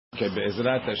Okay,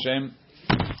 Be'ezrat Hashem,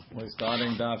 we're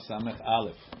starting Daf Samech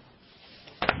Aleph.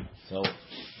 So,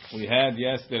 we had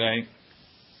yesterday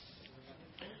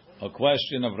a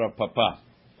question of Rav Papa.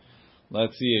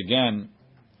 Let's see again,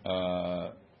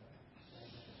 on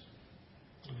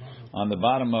the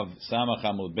bottom of Samech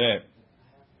Amud Bet,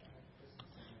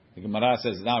 the Gemara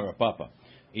says, now Rav Papa.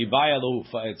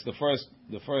 It's the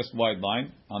first white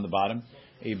line on the bottom.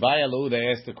 Ibayalu, they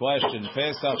asked the question,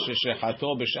 Pesach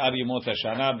shechechato b'shar yimot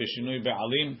hashana b'shinui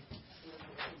be'alim.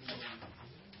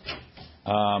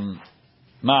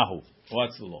 Mahu.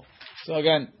 What's the law? So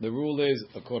again, the rule is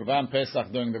a korban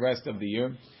Pesach during the rest of the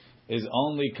year is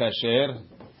only kasher.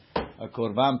 A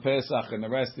korban Pesach in the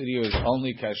rest of the year is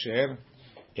only kasher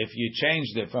if you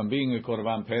changed it from being a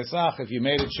korban Pesach, if you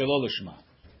made it shelo lishma.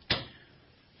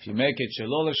 If you make it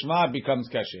shelo lishma, it becomes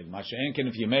kasher. Masha'enken,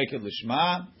 if you make it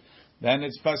lishma, then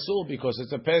it's pasul because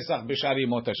it's a Pesach b'shar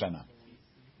yimot hashana.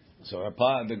 So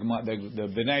the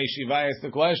Bnei Yeshiva asked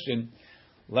the question,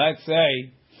 let's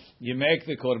say you make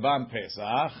the Korban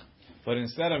Pesach, but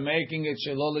instead of making it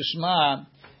Shelo Lishma,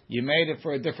 you made it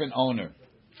for a different owner.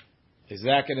 Is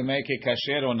that going to make it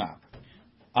kasher or not?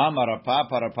 Amar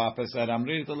Papa said,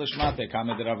 Amri to Lishmate,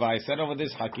 Kamed Rava. I said over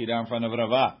this Hakira in front of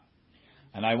Rava,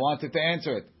 and I wanted to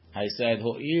answer it. I said,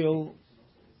 Ho'il.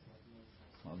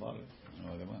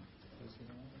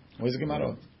 Where's the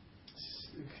Gemara?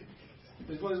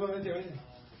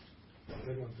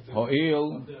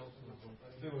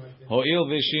 Ho'il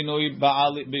v'shinui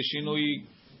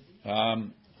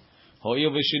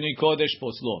kodesh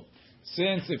poslo.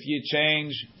 Since if you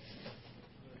change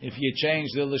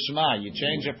the lishma, you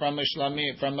change it from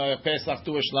a Pesach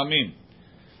to a shlamim.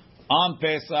 On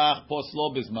Pesach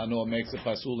poslo bizmano makes a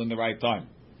pasul in the right time.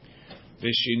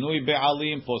 V'shinui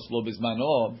be'alim poslo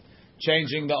bizmano.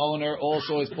 Changing the owner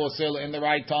also is posel in the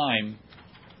right time.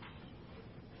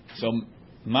 So,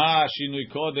 ma shinui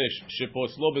kodesh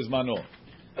sheposlo bizmano.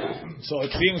 So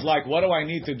it seems like, what do I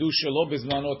need to do shelo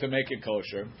bizmano to make it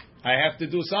kosher? I have to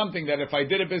do something that if I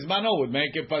did it bizmano would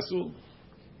make it pasul.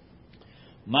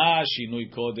 Ma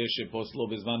shinui kodesh sheposlo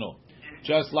bizmano.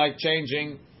 Just like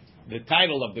changing the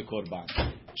title of the korban,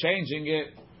 changing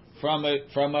it from a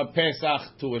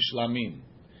Pesach to a shlamim.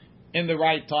 In the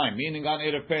right time, meaning on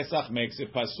Erev Pesach makes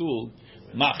it pasul.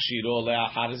 Machshiro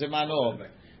le'achar zemano.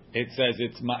 It says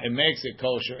it makes it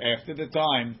kosher after the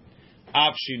time.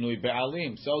 Av shinui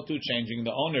be'alim. So too, changing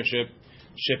the ownership.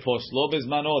 Sheposlo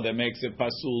bezmano, that makes it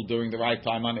pasul during the right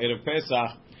time on Erev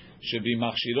Pesach, should be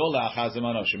machshiro le'achar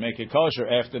zemano. Should make it kosher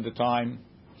after the time.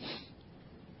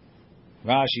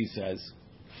 Rashi says,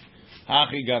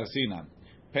 Hachi garsinan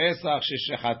Pesach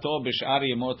shechechato b'shar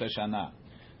yemot hashana.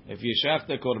 If you shech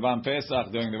the korban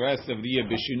Pesach during the rest of the year,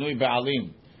 b'shinui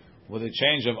be'alim, with a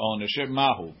change of ownership,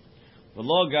 mahu.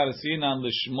 V'lo garsinan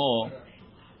lishmo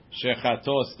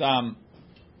shechato stam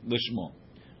lishmo.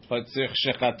 But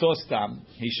shechato stam,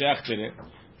 he shechted it,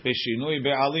 b'shinui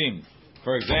be'alim.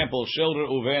 For example, shel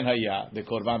Reuven haya, the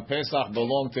korban Pesach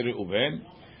belonged to Reuven,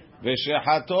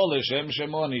 v'shechato l'shem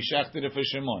Shimon, he shechted it for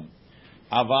Shimon.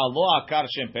 Aval lo akar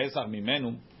shem Pesach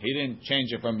mimenu. He didn't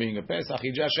change it from being a Pesach.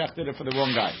 He just shechted it for the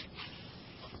wrong guy.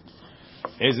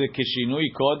 Is it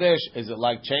kishinui kodesh? Is it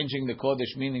like changing the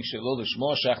kodesh, meaning shelo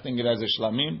l'shmo, shechting it as a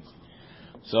shlamim?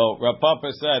 So Rav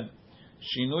Papa said,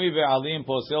 shinui ve'alim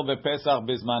posel bePesach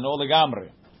bizmano legamre.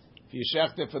 If you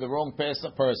shecht it for the wrong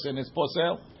person, it's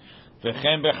posel.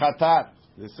 V'chem bechatat.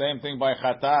 The same thing by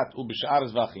chatat u'b'shar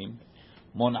zvachim.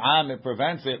 Mon'am, it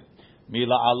prevents it.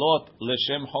 Mila'alot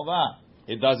l'shem chova.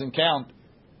 It doesn't count.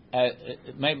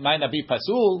 It might not be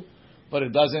pasul, but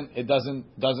it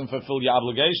doesn't fulfill your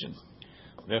obligations.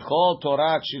 V'chol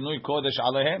torat shinui kodesh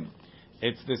alehem.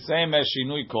 It's the same as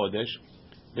shinui kodesh.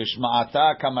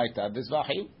 B'shma'ata kamaita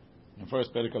b'zvachim. In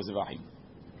first perek of Zivachim.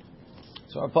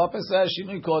 So our Papa says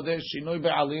shinui kodesh, shinui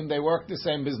be'alim. They work the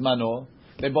same bizmano.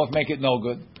 They both make it no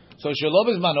good. So shelo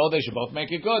bizmano, they should both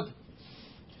make it good.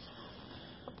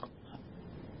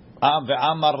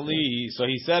 So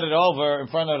he said it over in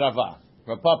front of Rava.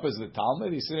 Rav Papa is the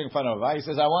Talmud. He's sitting in front of Rava. He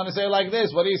says, I want to say it like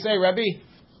this. What do you say, Rabbi?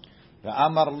 So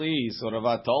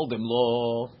Rava told him,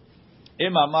 Lo,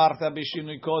 im amarta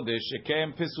b'shinui kodesh,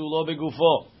 shekem pisulo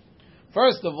begufo.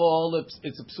 First of all,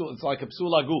 it's like a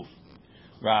psula guf.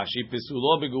 Rashi,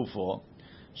 pisulo begufo,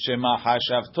 shema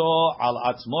hashavto al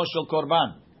atzmo shel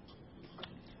korban.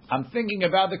 I'm thinking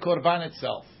about the korban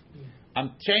itself.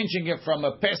 I'm changing it from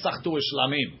a Pesach to a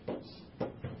shlamim.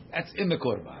 That's in the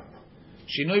korban.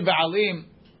 Shinui ba'alim,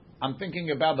 I'm thinking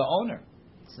about the owner.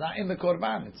 It's not in the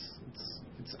korban. It's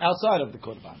outside of the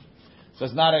korban. So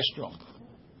it's not as strong.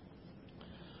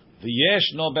 The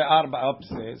yesh no be'arba up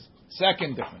says,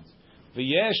 second difference.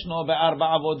 V'yeshno be'arba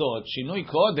avodot. Shinui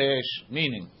kodesh,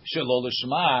 meaning shelo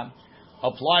lishma,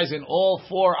 applies in all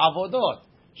 4 avodot.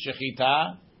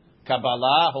 Shechita,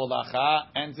 Kabbalah, Holacha,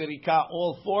 and Zerika.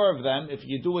 All 4 of them, if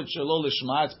you do it shelo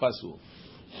lishma, it's pasul.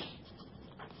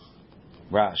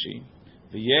 Rashi.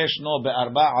 V'yeshno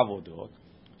be'arba avodot.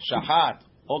 Shahat,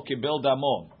 o kibel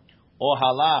damo, o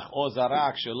halach, o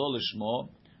zarak shelo lishmo,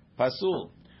 pasul.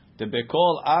 The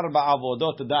bekol arba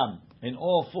avodot dam. In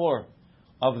all 4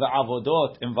 of the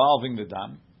avodot involving the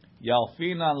dam,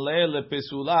 yalfinan le'le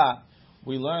pesula,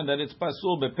 we learn that it's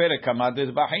pasul beperek hamad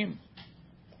ezbahim.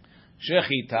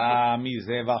 Shechita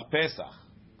mizevach pesach,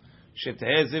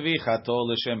 sheteh zevichato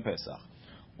l'shem pesach.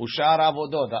 Ushar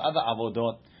avodot, the other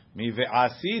avodot,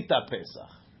 mive'asita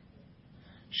pesach,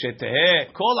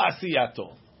 sheteh kol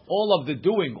asiyato. All of the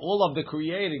doing, all of the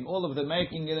creating, all of the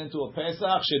making it into a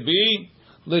pesach should be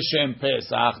l'shem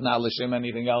pesach, not l'shem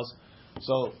anything else.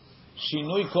 So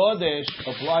Shinui Kodesh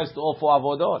applies to all 4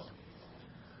 avodot.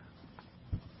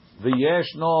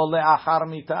 V'yeshno le'achar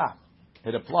mitah.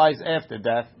 It applies after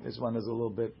death. This one is a little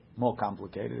bit more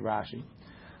complicated. Rashi.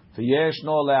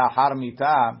 V'yeshno le'achar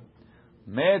mitah.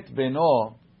 Met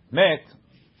beno. Met.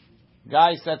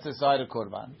 Guy sets aside a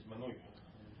korban.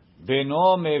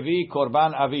 Beno mevi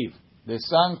korban aviv. The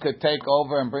son could take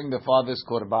over and bring the father's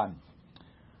korban.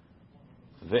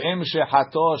 V'im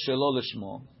shechato shelo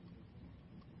lishmo.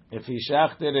 If he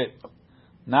shachted it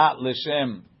not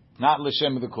l'shem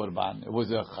the korban, it was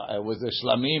a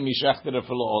shlamim. He shachted it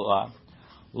for lo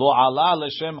ala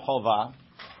l'shem chova.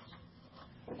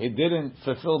 He didn't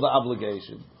fulfill the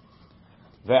obligation.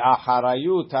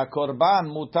 Ve'acharayut hakorban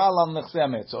mutal al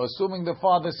nechsemet. So assuming the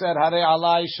father said hare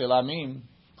alai shlamim,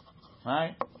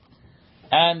 right?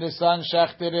 And the son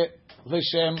shachted it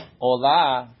l'shem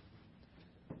olah,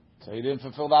 so he didn't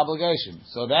fulfill the obligation.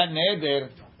 So that neder,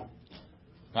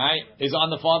 right, is on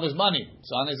the father's money.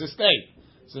 It's on his estate.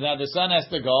 So now the son has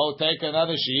to go take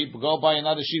another sheep, go buy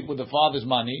another sheep with the father's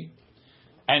money,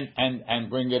 and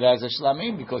bring it as a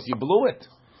shlamim because you blew it.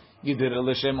 You did it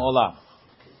l'shem olah.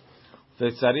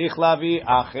 The tzarich lavi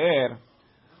acher,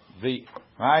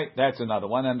 right? That's another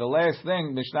one. And the last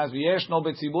thing, Mishnah v'yeshno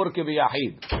betzibur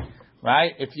kev'yachid,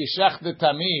 right? If you shach the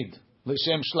tamid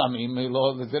l'shem shlamim,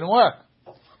 it didn't work.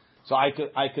 So I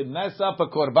could mess up a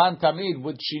korban tamid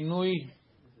with shinui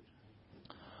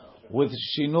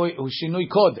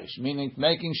kodesh, meaning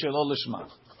making shelo lishma,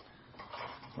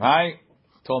 right?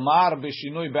 Tomar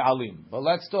b'shinui be'alim. But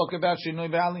let's talk about shinui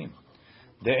be'alim.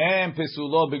 De'em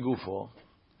pesulo begufo,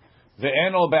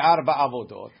 ve'eno be'arba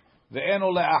avodot,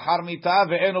 ve'eno le'achar mitah,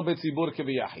 ve'eno betzibur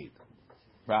kev'yachid.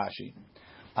 Rashi.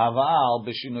 Aval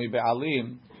b'shinui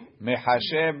be'alim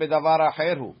mehashev bedavar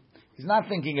acheru. He's not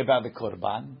thinking about the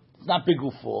korban. It's not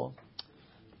begufo.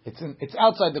 It's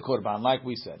outside the korban, like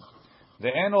we said.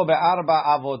 Ve'eno be'arba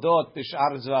avodot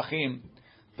b'shar zvachim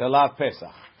delav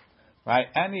Pesach. Right?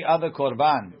 Any other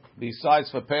korban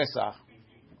besides for Pesach,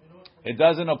 it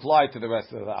doesn't apply to the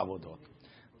rest of the avodot.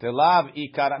 Delav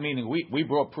ikara, meaning we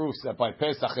brought proofs that by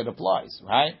Pesach it applies.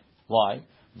 Right? Why?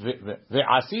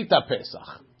 Ve'asita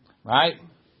Pesach. Right?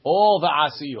 All the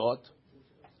asiyot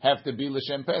have to be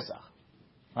l'shem Pesach.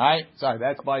 Right? Sorry,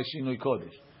 that's by Shinui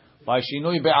Kodesh. By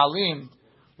Shinui Be'alim,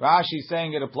 Rashi is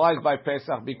saying it applies by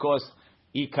Pesach because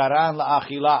Ikaran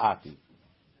la'achila ati.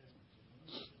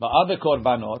 But other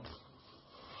korbanot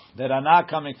that are not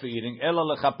coming for eating, ela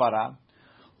lechapara,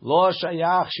 lo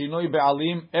shayach Shinui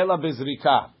Be'alim ela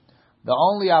bezrika. The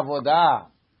only avodah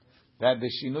that the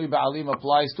Shinui Be'alim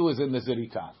applies to is in the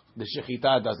zrika. The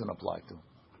shechita doesn't apply to.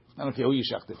 I don't care who you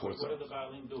shechted for. What are the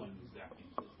Be'alim doing exactly?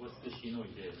 What's the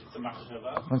Shinui there? It's a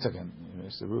machshava? One second,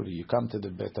 Mr. Rudy. You come to the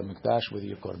Beit HaMikdash with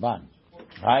your korban,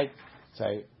 right?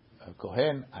 Say,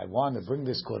 Kohen, I want to bring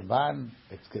this korban.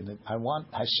 I want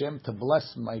Hashem to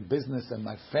bless my business and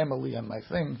my family and my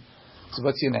thing. So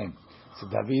what's your name? It's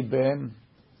David ben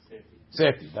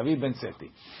Seti. David ben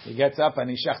Seti. He gets up and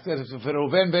he shachter for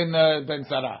Reuven ben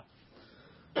Sarah.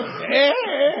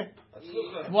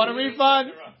 Want a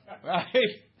refund?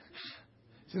 Right?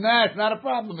 So no, it's not a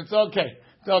problem. It's okay.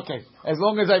 It's okay. As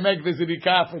long as I make the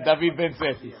zirikah for David ben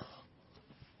Seti.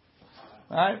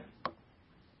 Right?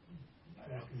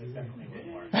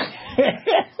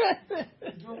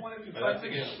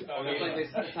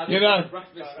 You know.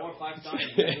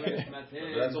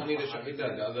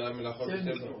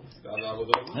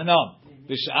 No.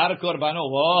 The Sha'ar Korbano.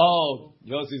 Whoa.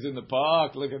 Yossi's in the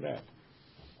park. Look at that.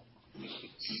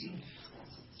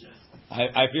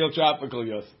 I feel tropical,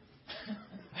 Yossi.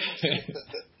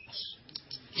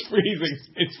 It's freezing.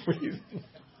 It's freezing.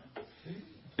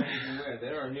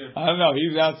 I don't know.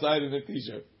 He's outside in a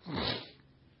t-shirt.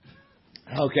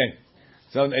 Okay.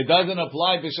 So it doesn't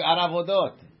apply b'shar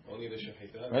avodot. Only the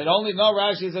shechita. Right? Only no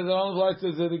Rashi says it only applies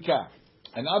to zirika.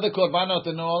 And other korbanot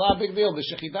and no big deal. The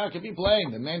shechita can be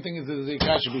plain. The main thing is the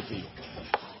zirika should be for you.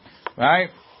 Right?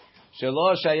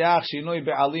 Shelo shayach shinui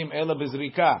be'alim ela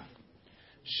bezrika.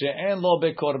 She'en lo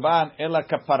bekorban ela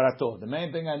kaparato. The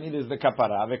main thing I need is the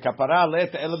kapara. The kapara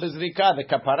let ela bezrika. The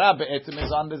kapara be'etzim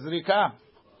is on the zrika.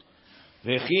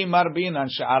 V'chi marbinan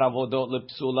she'ar avodot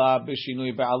lepsula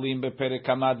b'shinui be'alim be'perek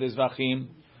hamad dezvachim.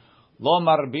 Lo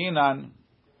marbinan.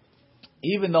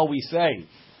 Even though we say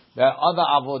that other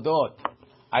avodot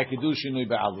I could do shinui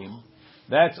be'alim,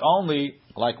 that's only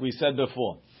like we said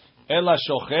before. Ela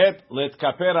shochet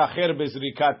letkaper acher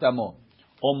bezrikat tamo,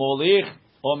 o molich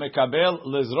o mekabel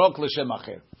lezrok l'shem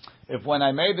acher. If when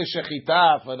I made the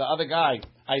shechita for the other guy,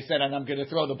 I said, and I'm going to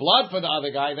throw the blood for the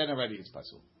other guy, then already it's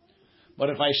pasul. But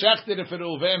if I shechted it for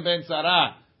Reuven ben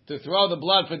Sarah to throw the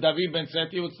blood for David ben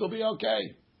Seti, it would still be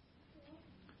okay.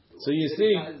 So you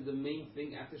see, is the main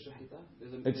thing after shechita?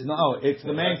 It's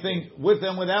the main thing with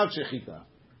and without shechita.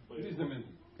 It is the main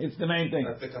thing. It's the main thing.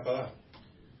 That's the kapara.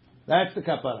 That's the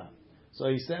kapara. So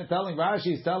he's telling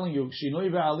Rashi is telling you shinui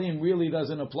ve'alim really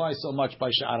doesn't apply so much by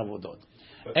sha'ar avodot.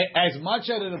 As much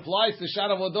as it applies to sha'ar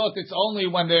avodot, it's only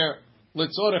when they're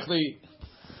litzorechli.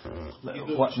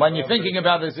 When you're thinking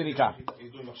about the zirika.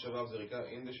 He's doing machshava of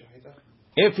zirika in the shechita.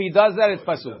 If he does that, it's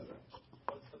pasul.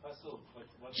 What's the pasul?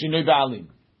 Shinui ve'alim.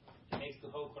 Makes the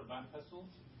whole korban pasul?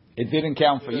 It didn't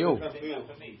count for you. Not for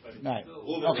me, but it's Right.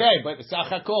 still- Okay, but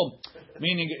sachakol,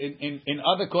 meaning in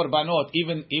other korbanot,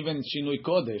 even shinui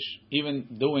kodesh, even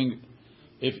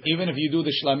if you do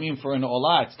the shlamim for an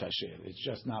olah, it's kasher. It's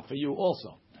just not for you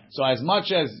also. So as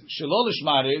much as shelo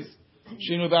lishma is,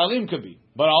 shinui ba'alim could be,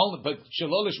 but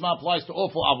shelo lishma applies to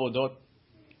awful avodot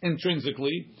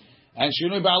intrinsically, and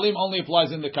shinui ba'alim only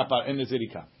applies in the kapar, in the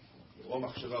zirika. Or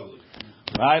machshava of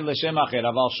zirika. Right, l'shem acher,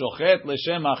 aval shochet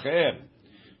l'shem acher.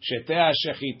 שתי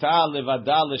השחיטה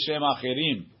לבדה לשם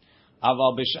אחרים,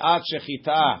 אבל בשעת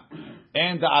שחיטה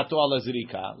אין דעתו על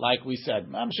הזריקה, like we said,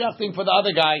 I'm shechting for the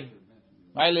other guy,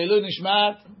 Leilu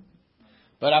nishmat,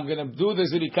 but I'm going to do the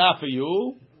zrika for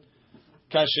you,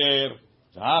 kasher,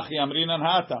 Hachi amrinan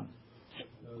hatam.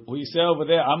 We say over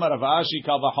there, Amar Rav Ashi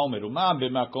kal v'chomer, umam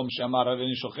b'makom shamar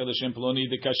arini shochel l'shem ploni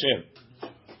de kasher.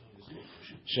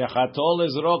 Shechato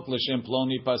lezrok l'shem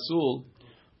ploni pasul,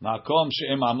 Makom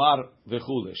she'em amar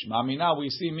v'chulesh. Ma'amina, we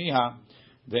see miha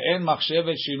the en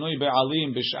machshevet shinui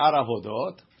be'alim b'shar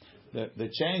avodot. The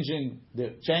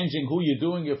changing who you're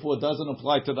doing it for doesn't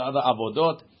apply to the other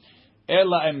avodot.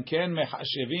 Ela em ken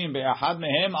mechashevim be'achad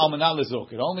mehem al menat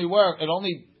lezrok. It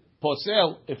only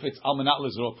posel if it's al menat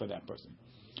lezrok for that person.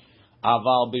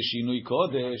 Aval b'shinui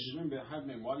kodesh.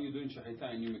 Why are you doing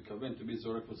shechita and you mekaven to be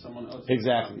zorek for someone else?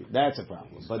 Exactly, that's a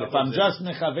problem. But if I'm just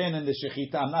mechaven in the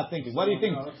shechita, I'm not thinking. What do you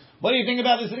think? What do you think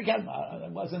about the zrika? I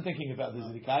wasn't thinking about the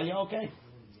zrika. Are you okay?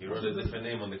 He wrote a different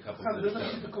name on the cup of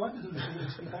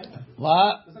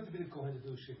What?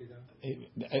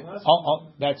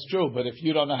 That's true. But if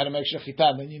you don't know how to make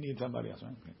shechita, then you need somebody else.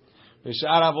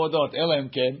 B'shar avodot elam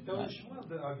ken.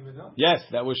 Yes,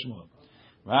 that was Shmuel.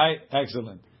 Right?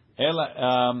 Excellent.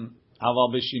 Aval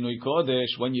b'shinui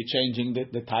kodesh, when you're changing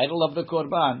the title of the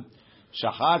korban,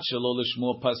 shachat shelo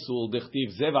l'shmo pasul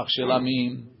dechtiv zevach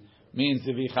shelamim means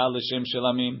zevicha l'shem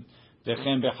shelamim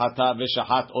v'chem bechatat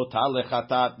v'shachat otal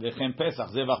lechatat v'chem pesach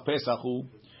zevach pesach hu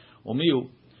umiu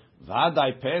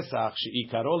v'adai pesach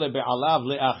sheikaro lebe'alav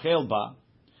le'achel ba.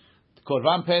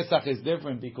 Korban pesach is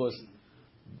different because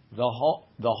the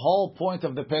whole point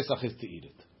of the pesach is to eat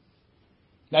it.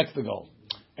 That's the goal.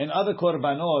 In other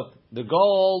korbanot, the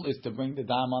goal is to bring the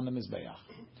dam on the mizbeach.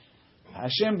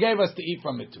 Hashem gave us to eat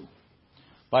from it too.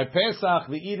 By Pesach,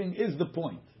 the eating is the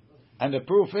point, and the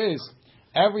proof is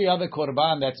every other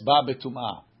korban that's ba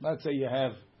betumah. Let's say you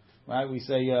have, right? We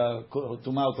say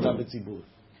tumah ukra b'tzibur.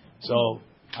 So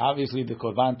obviously the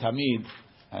korban tamid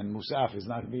and musaf is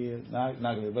not going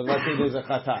to. But let's say there's a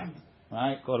chatat,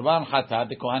 right? Korban chatat,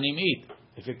 the kohanim eat.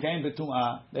 If it came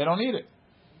betumah, they don't eat it.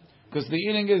 Because the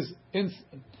eating is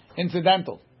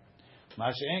incidental.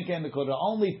 The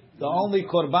only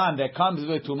korban that comes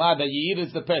with tumah that you eat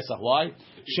is the Pesach. Why?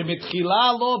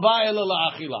 Shemitchila lo ba'el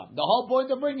la'achila. The whole point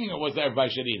of bringing it was that everybody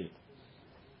should eat it.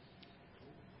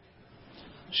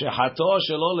 Shechato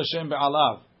shelo l'shem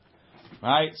be'alav.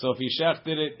 Right? So if he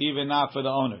shechted it, even not for the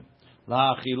owner.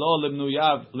 La'achilo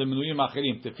lemnuyim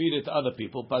achirim. To feed it to other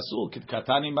people. Pasul kit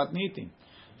katani matnitim.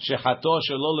 Shechato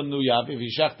shelo lemnuyav. If he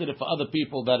shechted it for other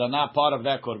people that are not part of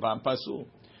that korban, pasul.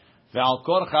 Ve'al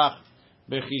korchach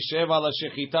bechishev ala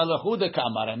shechita lechude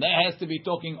kamar. And that has to be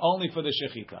talking only for the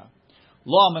shechita.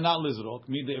 Lo amenat lizrok.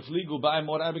 Mide ifligu ba'ay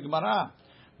mora b'gmara.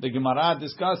 The Gemara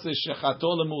discusses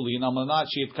shechato lemulin amanat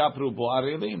shitkapru bo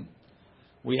arilim.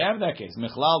 We have that case.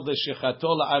 Mechlal de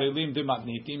shechato la'arilim de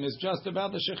matnitim is just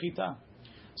about the shechita.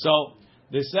 So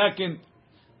the second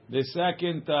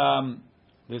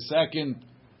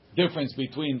difference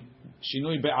between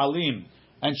shinui be'alim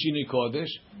and shinui kodesh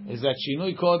is that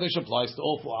shinui kodesh applies to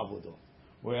all four avodah,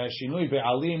 whereas shinui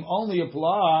be'alim only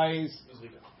applies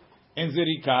in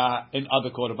zirika and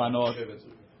other korbanot.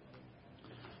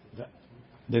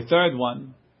 The third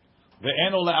one,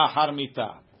 ve'enu le'achar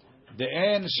mita,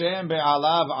 de'en shem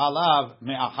be'alav alav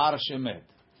me'achar shemet,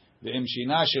 ve'im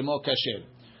shina shemo kasher.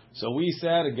 So we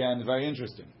said again, very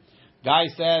interesting. Guy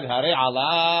said, Hare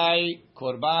alai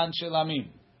korban shelamim,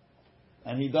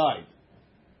 and he died.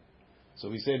 So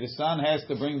we say the son has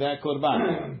to bring that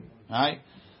korban, right?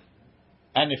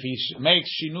 And if he makes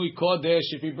shinui kodesh,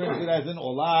 if he brings it as an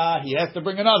olah, he has to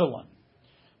bring another one.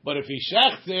 But if he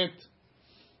shechts it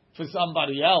for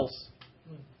somebody else,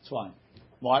 it's fine.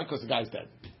 Why? Because the guy's dead.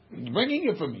 He's bringing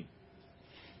it for me.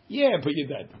 Yeah, but you're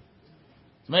dead.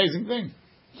 It's an amazing thing,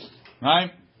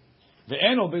 right?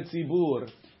 Ve'eno betzibur.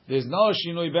 There's no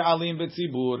shinui be'alim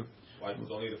betzibur. Why?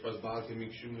 Because only the first Baal can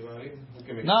make shinui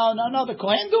be'alim? No. The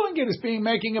Kohen doing it is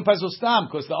making a pesul stam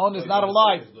because the owner is not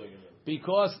alive.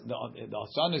 Because the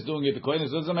son is doing it, the Kohen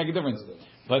doesn't make a difference.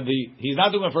 But he's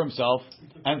not doing it for himself,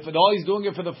 and for all he's doing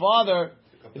it for the father,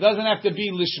 it doesn't have to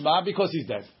be lishma because he's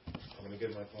dead. I'm going to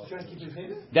get my father.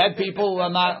 Dead people are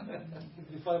not.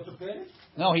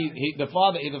 No, the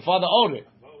father owed it.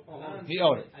 He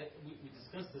owed it. We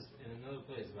discussed this in another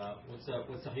place about what's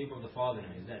the hayub of the father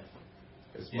now. He's dead.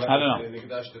 I don't know.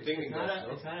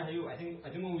 It's not a hayub. I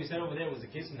think what we said over there was the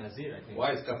case of Nazir. I think.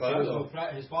 Why? It's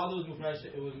kapara. His father was mufresh.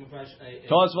 It was mufresh.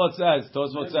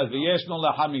 Tosfot says v'yeshno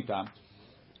la'achar mita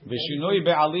v'shinui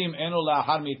be'alim eno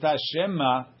la'achar mita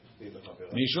shema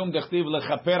mishum dechtiv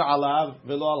lechaper alav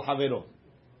v'lo al havero.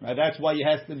 That's why it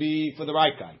has to be for the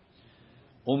right guy.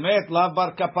 Umet lav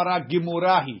bar kapara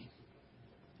gimurahi.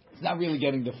 It's not really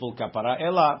getting the full kapara.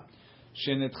 Ela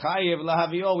shenetchayev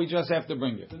lahavio. We just have to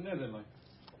bring it.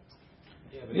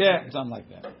 Yeah, something like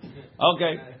that.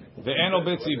 Okay. Ve'eno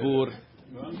betzibur.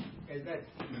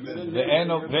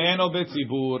 Ve'eno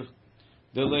betzibur.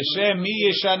 The l'shem mi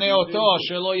yeshane oto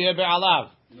shelo yeh be'alav.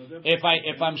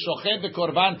 If I'm shochet the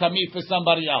korban tamid for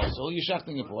somebody else, who are you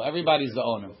shechting it for? Everybody's the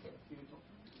owner.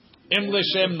 Im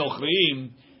l'shem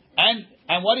nochrim.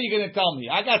 And what are you going to tell me?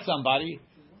 I got somebody.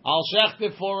 I'll shecht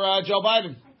it for Joe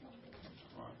Biden.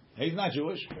 He's not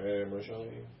Jewish,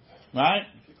 right?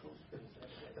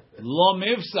 Lo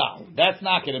mivsal. That's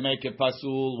not going to make it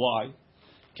pasul. Why?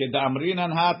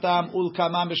 Kedamrinan hatam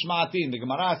ulkamam b'shmaatin. The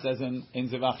Gemara says in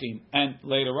Zevachim, and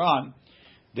later on,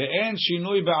 the en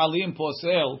shinui be'alim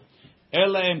posel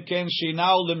ela em ken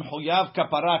shinau lemchuyav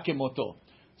kapara kemoto.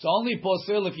 It's only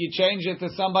posel if you change it to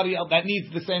somebody else that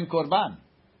needs the same korban.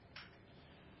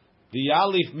 The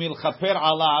yalif milchaper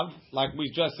alav, like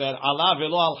we just said, alav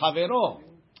velo al havero.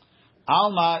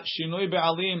 Alma shinui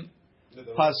be'alim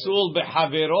pasul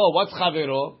be'havero. What's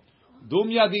havero? Dum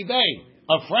yadidei.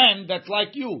 A friend that's like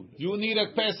you. You need a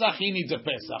Pesach, he needs a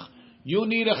Pesach. You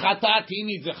need a Chatat, he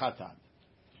needs a Chatat.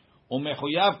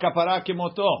 Umechuyav kapara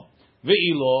kemoto.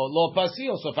 Ve'ilo lo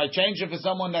pasil. So if I change it for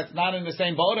someone that's not in the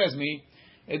same boat as me,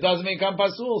 it doesn't become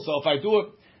pasul. So if I do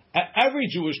it, every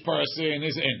Jewish person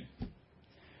is in.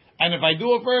 And if I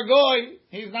do it for a goy,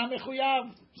 he's not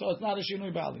mechuyav. So it's not a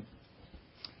shinui ba'alim.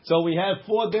 So we have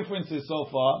four differences so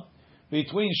far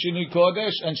between shinui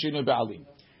kodesh and shinui ba'alim.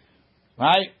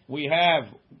 Right? We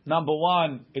have, number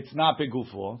one, it's not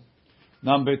begufo.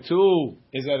 Number two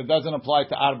is that it doesn't apply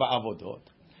to arba avodot.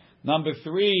 Number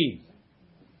three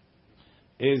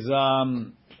is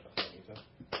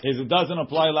it doesn't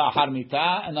apply la'achar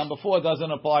mita. And number four, it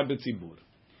doesn't apply b'tzibur.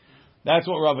 That's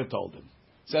what Rava told him.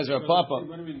 Says Rav Papa.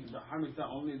 What do you mean?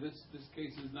 Only this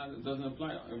case is not. It doesn't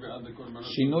apply. Every other korban.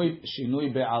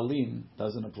 Shinui be'alim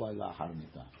doesn't apply la'achar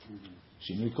mita.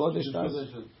 Shinui kodesh does.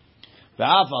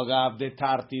 Ve'afagav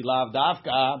detarti lav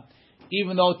davka.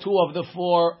 Even though two of the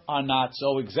four are not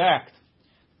so exact,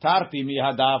 tarti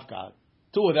mihadavka.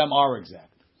 Two of them are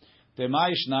exact.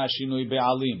 Temaishna shinui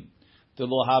be'alim.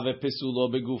 Telo have pisulo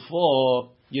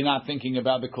begufo. You're not thinking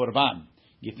about the korban.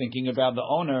 You're thinking about the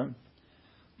owner.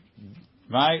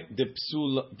 Right? The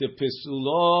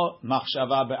pisulo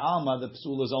machshava be'alma. The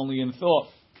pisulo is only in thought.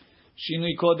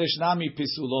 Shinui kodesh nami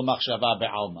pisulo machshava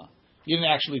be'alma. You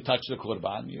didn't actually touch the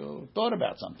korban. You thought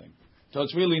about something. So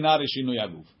it's really not a shinui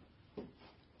aguf.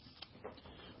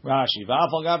 Rashi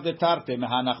va'afal gav detarte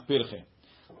mehanach pirche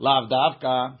lav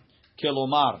davka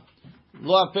kelomar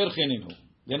lo pirche ninu.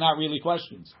 They're not really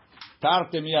questions.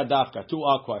 Tarti miyadavka. 2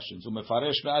 are questions.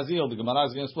 Umefaresh ve'azil. The Gemara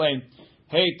is going to explain.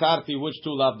 Hey tarti, which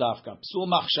 2 lav davka? Psul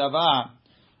machshava.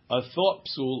 A thought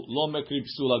psul lo mekri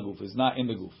psul aguf. Is not in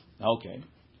the guf. Okay.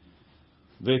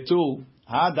 Ve'tu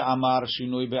had amar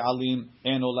shinui be'alim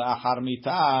eno le'achar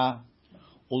mita.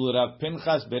 Ul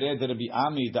Pinchas bered Rabbi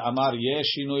Ami the amar yesh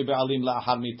shinui be'alim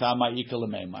le'achar mita ma'ikal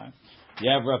meimar. You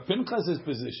have Rav Pinchas's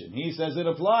position. He says it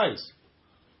applies.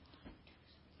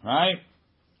 Right?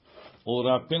 Ul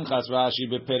Rav Pinchas Rashi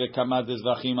beperek kamad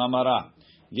zvachim amara.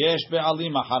 Yesh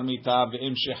be'alim achar mita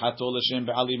ve'im shechato l'shem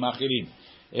be'alim achirim.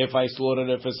 If I slaughtered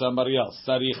it for somebody else,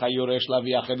 Sarich hayoresh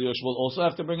lavi acher yosh will also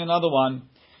have to bring another one.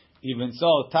 Even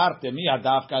so, tarte mi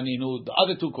hadavka ninu. The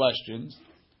other 2 questions,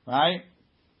 right?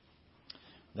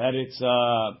 That it's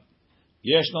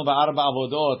yeshno ba'arba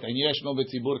avodot and yeshno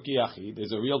b'tzibur ki yachid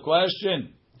is a real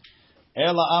question.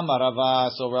 Ela amar Rava,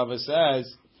 so Rava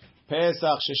says, Pesach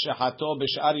sheshachato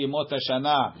b'shar yemot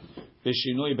hashana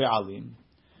b'shinui be'alim.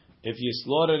 If you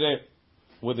slaughtered it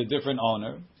with a different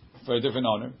owner, for a different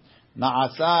owner,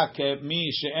 na'asa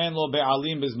ke'mi she'en lo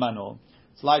be'alim bizmano.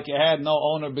 It's like it had no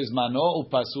owner bizmano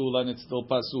upasul and it's still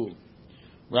pasul.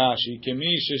 Rashi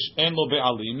ke'mi she'en lo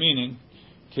be'alim, meaning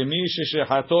it's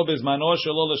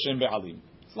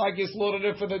like you slaughtered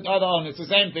it for the other owner. It's the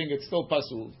same thing. It's still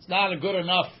pasul. It's not a good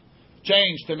enough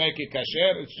change to make it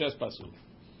kasher. It's just pasul.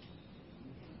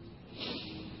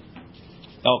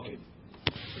 Okay.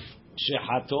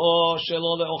 Shehato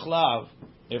shelo leochlav.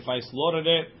 If I slaughtered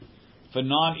it for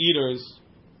non-eaters,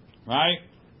 right?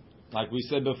 Like we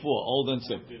said before, old and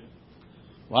sick.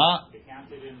 What? They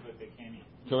counted in, but they can't eat.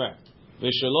 Correct.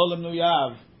 V'shelo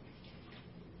lemnuyav.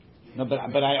 No,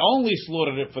 but I only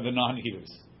slaughtered it for the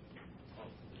non-eaters.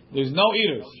 There's no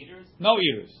eaters. No eaters? No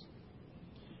eaters.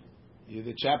 You're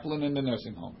the chaplain in the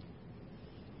nursing home.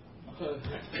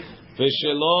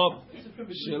 V'shelo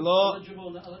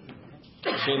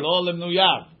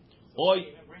lemnuyav. Oy.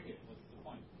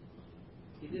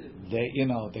 They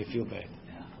feel bad.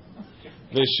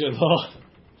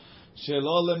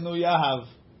 V'shelo lemnuyav.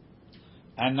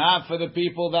 And not for the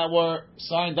people that were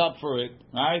signed up for it,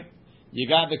 right? You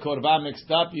got the korban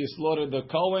mixed up. You slaughtered the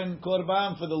Kohen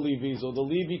korban for the Levis, or the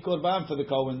Levi korban for the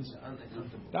Kohens.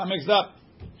 Got mixed up.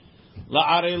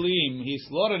 La'arelim, he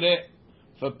slaughtered it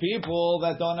for people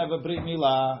that don't have a brit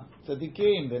milah.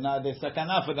 Tzadikim, they're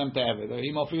sakana for them to have it. They're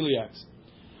hemophiliacs.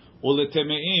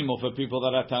 Uletemeim, or for people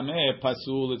that are tameh,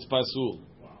 pasul, it's pasul.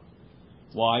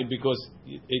 Why? Because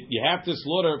you have to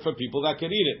slaughter it for people that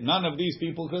could eat it. None of these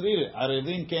people could eat it.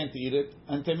 Arelim can't eat it,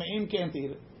 and temeim can't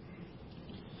eat it.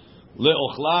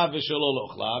 Le'ochlav v'shelo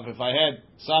le'ochlav. If I had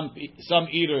some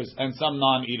eaters and some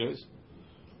non-eaters,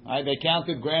 right? They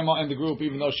counted grandma in the group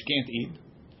even though she can't eat.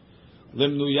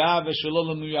 Lemnuyav v'shelo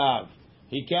lemnuyav.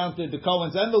 He counted the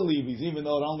Kohens and the Levis even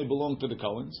though it only belonged to the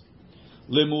Kohens.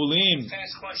 Lemulim.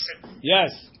 First question.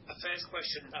 Yes. A first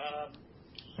question.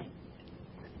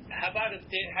 How about if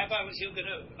you're going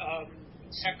to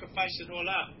sacrifice an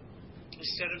olah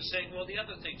instead of saying all the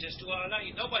other things? Just do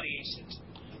olah. Nobody eats it.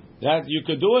 That you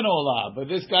could do an olah, but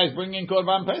this guy's bringing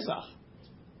korban pesach.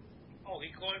 Oh, he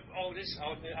called. Oh, this.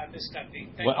 Oh, I missed that.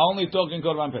 We're only talking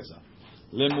korban pesach.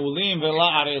 Lemulim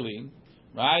vela arelim,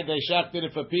 right? They shachted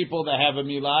it for people that have a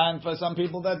milah and for some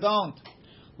people that don't.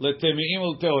 Letemiim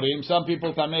ulteorim. Some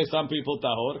people tameh, some people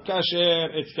tahor. Kasher,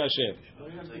 it's kasher.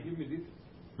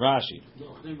 Rashi.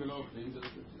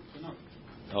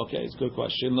 Okay, it's a good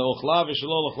question. Leochlav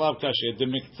v'shelo leochlav kasher. The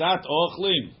miktzat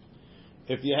ochlim.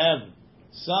 If you have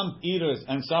some eaters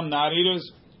and some not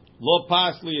eaters, lo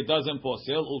pasli, it doesn't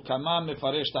posel. Ulkama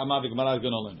mefaresh ta'ama v'gemara is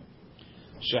going to learn it.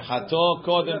 Shechato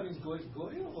kodem.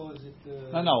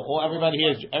 No. Everybody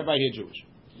here Jewish.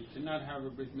 You cannot have a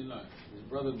brit milah. His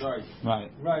brother died. Right.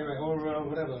 Or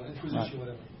whatever, Inquisition,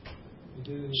 whatever.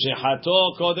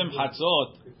 Shechato kodem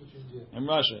hatzot. In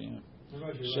Russia,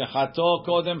 Shechato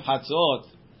kodem hatzot.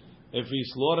 If he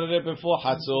slaughtered it before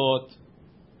hatzot,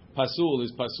 pasul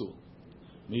is pasul.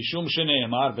 Mishum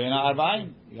sheneemar ben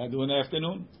ha'arbaim. You got to do in the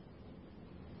afternoon.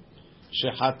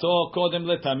 Shechato kodem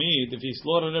letamid. If he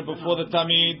slaughtered it before the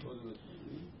tamid,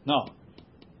 no.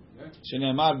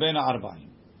 Sheneemar ben ha'arbaim.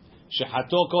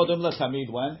 Shechato kodem letamid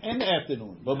when? In the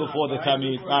afternoon, but before the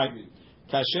tamid, right?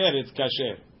 Kasher, it's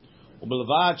kasher. So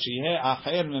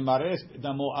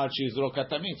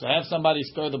have somebody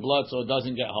stir the blood so it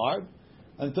doesn't get hard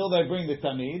until they bring the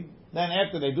tamid. Then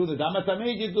after they do the dama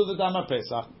tamid, you do the dama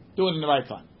pesach. Do it in the right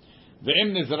time.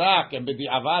 Ve'im nizrak and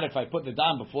b'di'avar, if I put the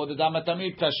dam before the dama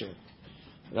tamid, kasher.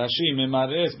 Rashi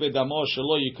mimares bedamo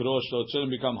shelo yikrosh, so it shouldn't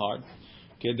become hard.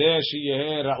 Kedei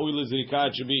sheyeh ra'ui lezrika,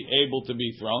 it should be able to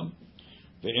be thrown.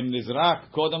 Ve'im nizrak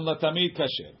kodem latamid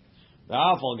kasher.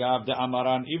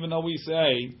 Even though we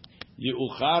say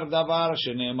Yuchar davar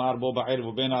shene'emar bo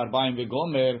ba'erev ben arba'im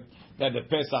v'gomer, that the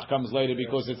Pesach comes later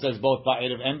because it says both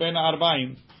ba'erev and ben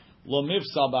arba'im, lo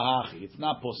mifsal b'hachi. It's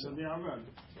not possible.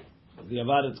 The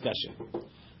avad it's kasher.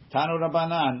 Tanu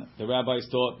Rabbanan, the rabbis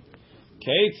taught,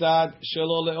 Keitzad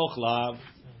shelo le'ochlav.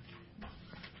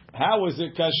 How is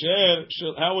it kasher?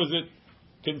 How is it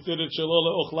considered shelo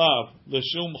le'ochlav?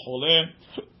 L'shum choleh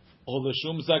or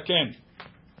l'shum zaken?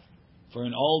 For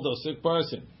an old or sick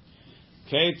person.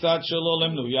 Keitzad shelo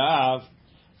lemnuyav.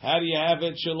 How do you have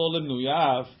it shelo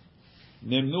lemnuyav?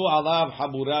 Nimnu alav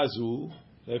haburazu.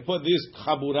 They put this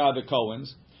chabura, the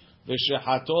Cohens.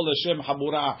 V'shechato l'shem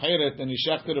habura acheret, and he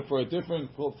shechted it for a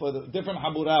different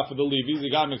habura for the Levites. He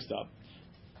got mixed up.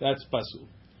 That's pasul.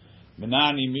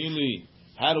 Menani mili.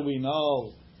 How do we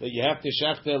know that you have to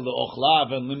shechter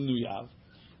le'ochlav and limnuyav?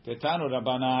 Tetanu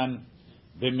Rabbanan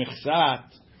b'michsat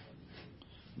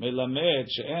melamed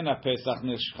she'en ha'pesach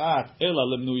nishchat ela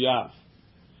limnuyav.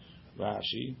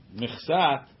 Rashi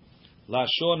michsat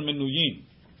lashon menuyim,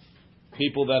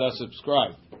 people that are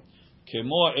subscribed.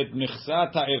 Kemo et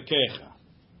michsat ha'erkecha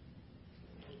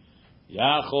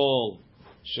yachol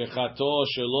shechato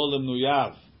shelo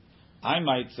limnuyav. I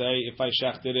might say if I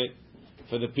shechted it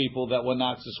for the people that were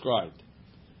not subscribed,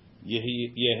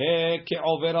 Yeheh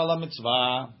ke'over ala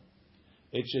mitzvah.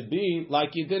 It should be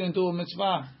like you didn't do a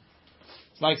mitzvah.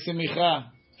 It's like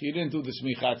semicha. If you didn't do the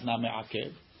semicha, it's not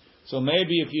me'akev. So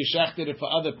maybe if you shechted it for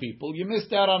other people, you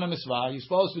missed out on a mitzvah. You're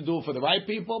supposed to do it for the right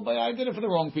people, but I did it for the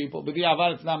wrong people. But the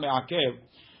avar, it's not me'akev.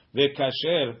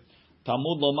 Ve'kasher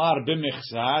tamud lomar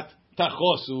b'michsat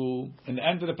tachosu. In the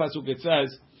end of the pasuk it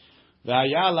says,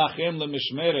 V'haya lachem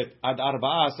lemishmeret ad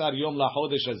 14 yom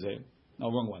lachodesh hazeh.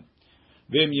 No, wrong one.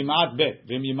 V'im yimat bet.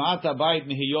 V'im yimat habayit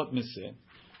nehiyot miseh.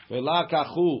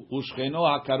 V'lakachu ushcheno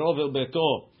hakarov el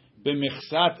beto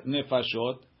b'michsat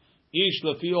nefashot. Ish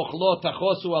lefi ochlo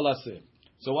tachosu alaseh.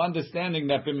 So understanding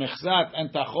that b'michsat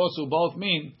and tachosu both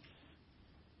mean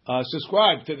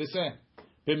subscribe to the seh.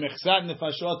 B'michsat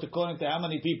nefashot, according to how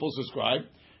many people subscribe.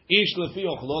 Ish lefi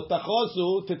ochlo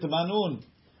tachosu titmanun.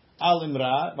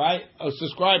 Al-Imra, right?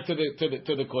 Subscribe to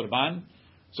the Korban.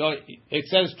 So it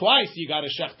says twice you got a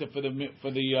shechta for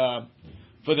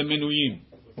the minuyim.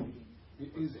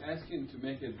 He's asking to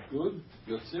make it good,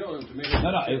 yotzeh, or to make it...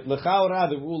 No. L'chaora,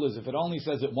 the rule is if it only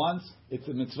says it once, it's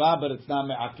a mitzvah, but it's not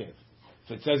me'akev.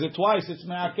 If it says it twice, it's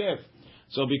me'akev.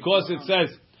 So because it says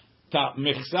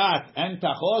michsat and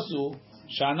tachosu,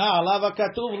 shana alav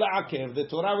katuv le'akev. The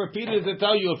Torah repeated to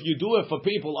tell you if you do it for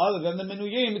people other than the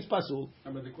minuyim, it's pasul.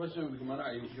 But the question of the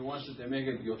Gemara, if you wanted to make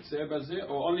it yotzeh bazeh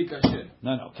or only kasher?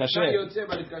 No, kasher. Not yotzeh,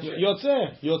 but it's kasher.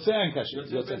 Yotzeh and kasher.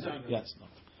 Yotzeh. Yes.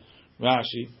 No.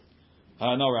 Rashi.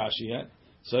 No Rashi yet.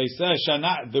 So he says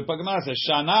shana. The Gemara says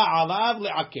shana alav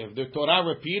le'akev. The Torah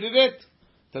repeated it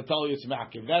to tell you it's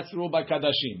me'akev. That's ruled by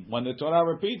Kadashim. When the Torah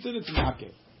repeats it, it's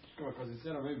me'akev. Because it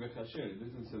said already kasher. It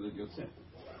doesn't say that yotzeh.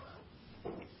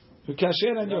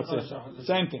 Kasher and yotzeh,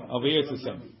 same thing. Over here it's the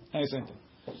same. Same thing.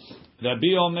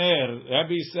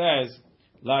 Rabbi says,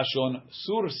 Lashon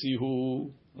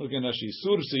sursihu. Look at Rashi.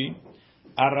 Sursi,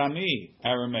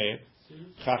 Aramaic.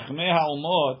 Chachmei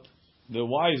ha'omot, the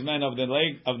wise men of the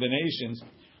nations,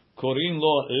 korin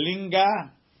lo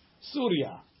linga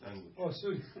Surya.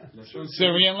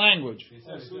 Syrian language.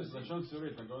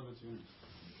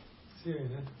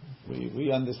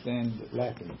 We understand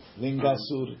Latin. Linga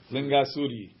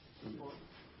Suri.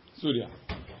 Surya.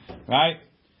 Right?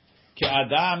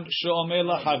 Ke'adam she'omer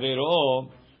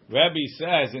lachavero, Rabbi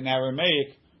says in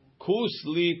Aramaic, kus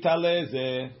li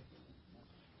taleze,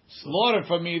 slaughter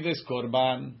for me this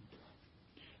korban.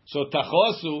 So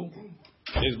tachosu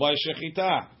is by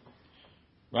shechita.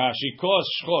 Rashi kos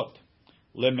shchot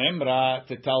lememra,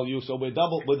 to tell you. So we're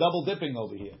double dipping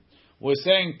over here. We're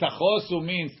saying tachosu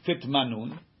means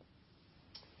titmanun,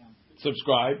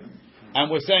 subscribe, and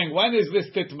we're saying when is this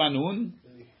titmanun?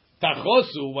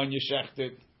 Tachosu, when you shecht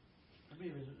it.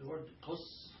 The word kos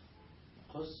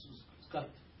is cut.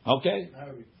 Okay,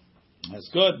 that's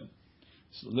good.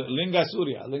 Linga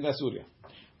Surya.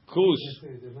 Kus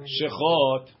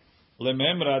shechot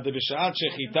lememra de b'shat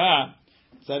shechita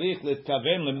tzarich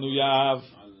letkaven lemnuyav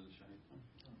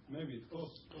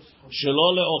shelo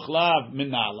leochlav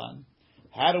minalan.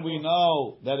 How do we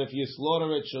know that if you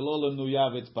slaughter it shelo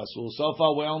lemnuyav it's pasul? So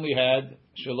far we only had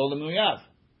shelo lemnuyav.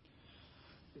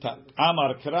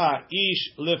 Amar kra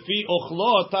ish lefi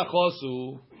ochlo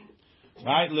tachosu.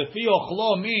 Right? Lefi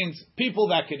ochlo means people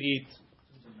that could eat.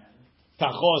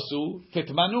 Tachosu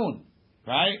titmanun.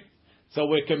 Right? So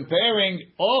we're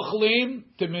comparing ochlim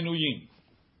to minuyim.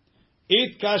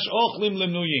 It kash ochlim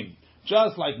lemnuyim.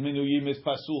 Just like minuyim is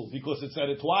pasul because it said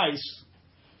it twice,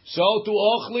 so to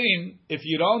ochlin, if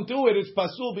you don't do it, it's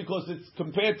pasul because it's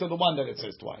compared to the one that it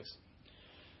says twice.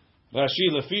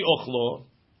 Rashi lefi ochlo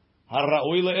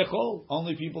harraui leechol,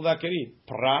 only people that can eat.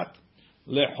 Prat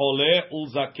lechole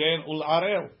ulzaken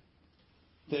ularel,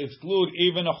 to exclude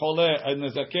even a chole and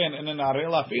a zaken and an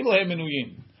arel afilu he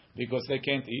minuyim because they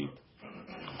can't eat.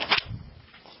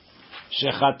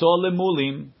 Shechato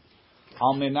lemulim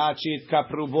al menat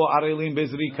sheyitkapru bo arelim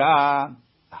bezrika.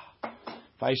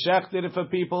 If I shechted it for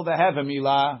people that have a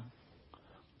milah,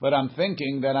 but I'm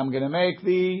thinking that I'm going to make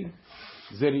the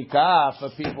zirika for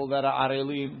people that are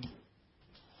arelim.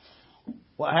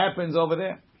 What happens over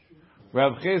there?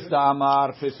 Rav Chisda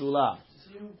Amar Pesula.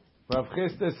 Rav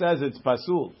Chisda says it's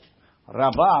pasul.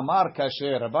 Rabba Amar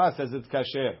kasher. Rabba says it's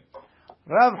kasher.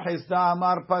 Rav Chisda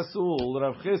Amar pasul.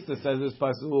 Rav Chisda says it's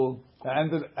pasul. The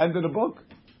end of the book.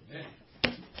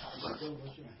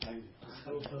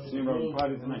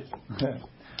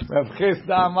 Rav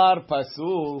Chisda Amar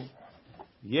pasul.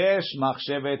 Yesh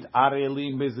machshevet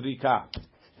arelim bezrika.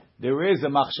 There is a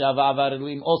machshava of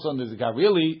arelim also in the zrika.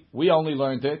 Really, we only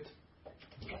learned it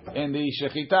in the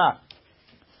shechita.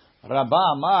 Rabba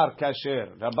Amar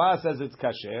kasher. Rabba says it's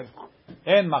kasher.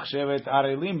 En machshevet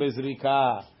arelim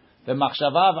bezrika. The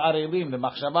machshava of arelim, the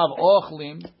machshava of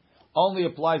ochlim, only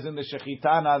applies in the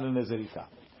shechita, not in the zrika.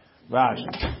 Rashi.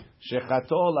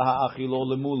 Shechato laha'achilo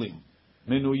lemulim.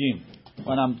 Minuyim.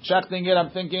 When I'm checking it, I'm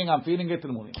thinking, I'm feeding it to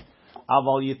the mulim.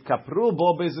 Aval yitkapru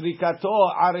bo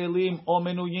bezrikato arelim o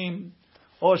menuyim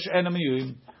o she'en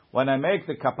menuyim. When I make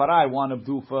the kapara, I want to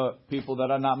do for people that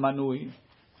are not manui.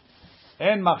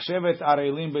 En machshevet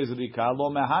arelim bezrika lo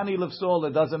mehani lefsol.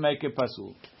 It doesn't make it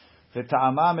pasul.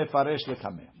 V'ta'ama mefaresh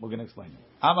letameh. We're going to explain it.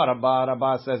 Amar Rabba.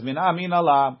 Rabba says min amin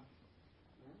Allah.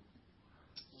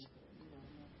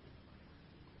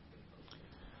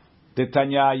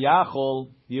 Titanya yachol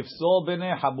yifsol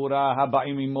b'nei habura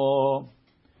haba'im imo.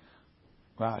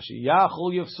 Rashi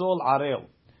yachol yifsol arel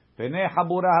b'nei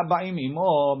habura haba'im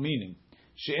imo, meaning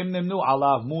she'im nimnu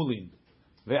alav mulin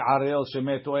ve'arel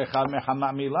shemeto echad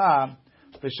mechama milah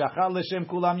v'shachal l'shem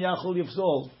kulam yachol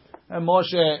yifsol. And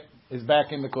Moshe is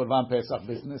back in the Korban Pesach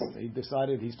business. He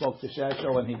decided, he spoke to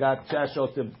Shasho and he got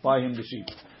Shasho to buy him the sheep.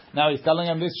 Now he's telling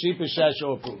him this sheep is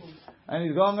Shasho approved, and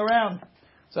he's going around.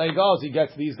 So he goes, he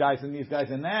gets these guys,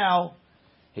 and now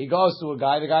he goes to a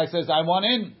guy. The guy says, I want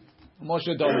in.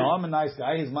 Moshe don't know him, a nice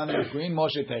guy. His money is green.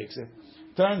 Moshe takes it.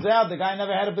 Turns out the guy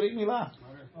never had a Brit Milah.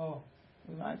 Oh.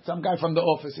 Right? Some guy from the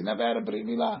office. He never had a Brit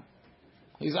Milah.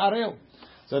 He's Arel.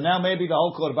 So now maybe the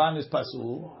whole Korban is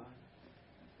Pasul.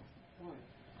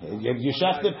 You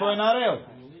shafted for an Arel.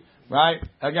 Right?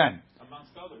 Again.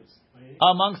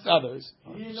 Amongst others.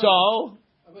 So...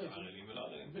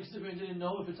 Didn't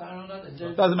know if it's iron or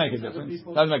not. Doesn't make a difference.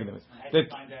 Doesn't make a difference.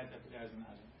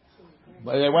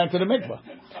 But they went to the mikvah,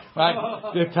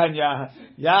 right? The Tanya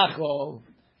Yachol.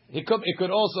 It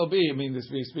could also be. I mean,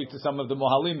 we speak to some of the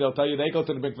Mohalim. They'll tell you they go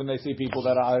to the mikvah and they see people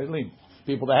that are arelim,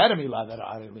 people that had a milah that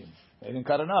are arelim. They didn't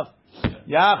cut enough.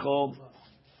 Yachol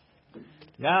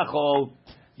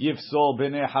yifsol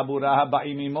b'nei habura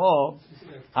haba'im imo.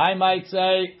 I might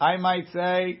say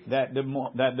that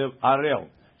the arel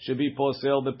should be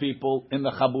posel the people in the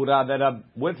chabura that are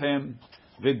with him.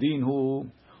 V'din hu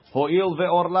ho'il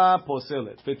ve'orla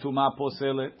poselet v'tuma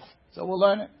poselet. So we'll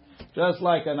learn it. Just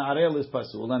like an arel is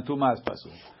pasul and tuma is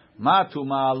pasul. Ma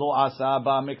tuma lo asa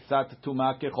ba miktzat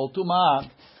tuma kechol tuma.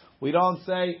 We don't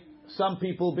say some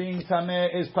people being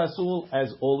tameh is pasul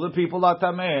as all the people are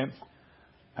tameh.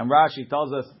 And Rashi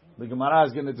tells us, the Gemara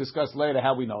is going to discuss later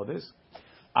how we know this.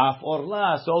 Af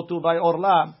orla, so too by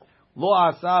orla. Lo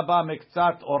asaba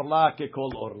miktzat orla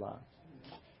kekol orla.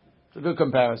 It's a good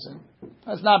comparison.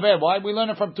 That's not bad. Why? We learn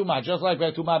it from Tumah. Just like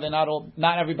by Tumah,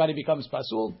 not everybody becomes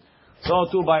pasul. So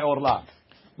too by orla.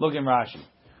 Look in Rashi.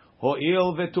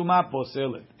 Ho'il ve'tumah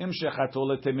poselet. Im shechato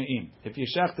le'temeim. If you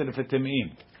shechted it for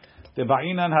temeim.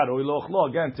 Teba'inan haroi lo'chlo.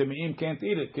 Again, temeim can't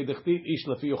eat it. K'dechtiv ish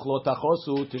lefi ochlo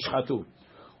tachosu tishchatu.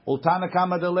 Ultana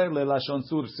kama delele lashon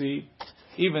sursi.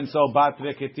 Even so, bat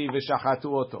reketi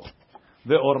v'shachatu oto.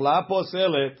 Ve'orla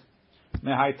poselet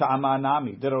mehai ta'ama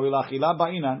nami deroi lachila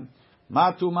ba'inan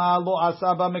ma tuma lo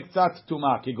asaba miktzat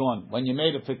tuma kigon. When you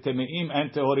made it for temeim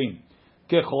and tehorim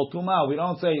kechol tuma, we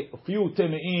don't say a few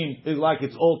temeim is like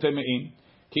it's all temeim.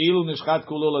 Ki'ilu nishchat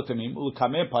kulo letemeim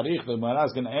ulkameh parich. The Gemara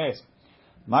is going to ask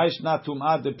ma'ishna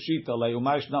tuma de pshita lei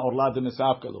u'ma'ishna orla de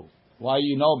misafkalu. Why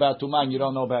you know about tuma and you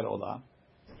don't know about orla?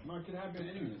 Well, it could happen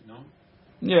any minute, no?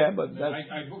 Yeah, but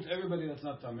I booked everybody that's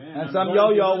not tameh. And some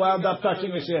yo-yo wound up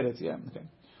touching the sheretz. Yeah, okay.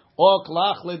 O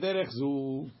klach lederech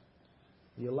zu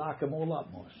You lock them all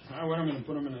up, Moshe. What am I going to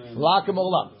put them in a... Lock them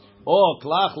all up. Oh,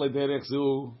 klach lederech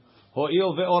zu.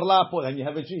 Ho'il ve'orla po. And you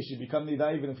have a G. She become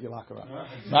nida even if you lock her up.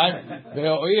 Right?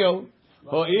 Ve'o'il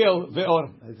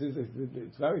ve'or.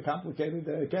 It's very complicated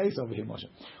case over here, Moshe.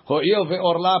 Ho'il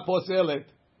ve'orla poselet.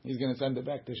 He's going to send it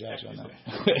back to Shasha now.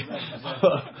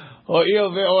 Ho'il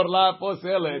ve'orla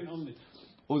poselet.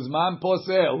 Uzman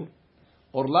posel.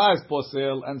 Orla is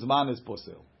posel and zman is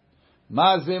posel.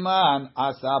 Ma zeman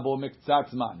asabo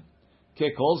miktzat zman.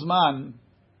 Kekol zman.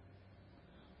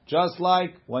 Just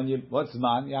like when you, what's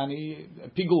zman? Yani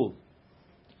pigul.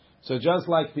 So just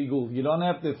like pigul, you don't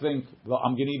have to think, well,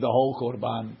 I'm going to eat the whole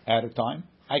korban at a time.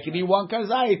 I can eat one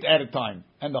kazait at a time.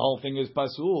 And the whole thing is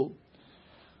pasul.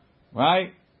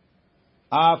 Right?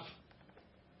 Af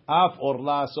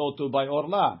orla, so too by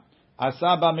orla.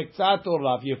 Asaba miktzat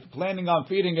orla. If you're planning on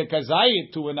feeding a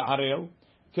kazait to an arel,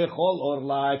 kechol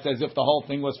orla, it's as if the whole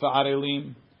thing was for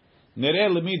arelim. Nere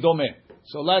lemi dome.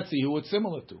 So let's see who it's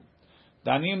similar to.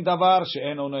 Danim davar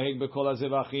she'eno noheg bekol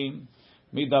hazevachim,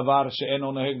 mi davar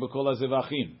she'eno noheg bekol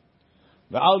hazevachim.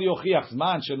 Ve'al yochiach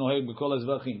zman she'noheg bekol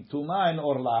hazevachim. Tuma and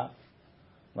orla,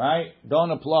 right,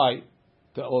 don't apply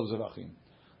to all zevachim.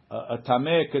 A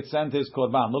tameh could send his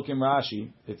korban. Look in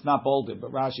Rashi. It's not bolded,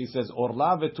 but Rashi says,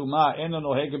 Orla v'tuma eno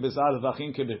noheg b'zad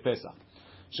v'achim kebepesach.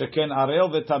 Sheken arel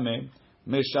v'tameh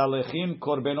meshalechim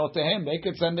korbenotehem. They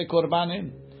could send the korban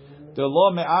in. The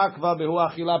lo me'akva behu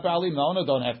achila pe'alim. No,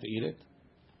 don't have to eat it.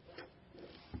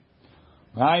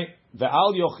 Right?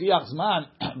 Ve'al yochiach zman.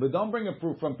 But don't bring a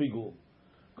proof from Pigul.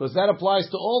 Because that applies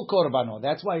to all korbanot.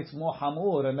 That's why it's more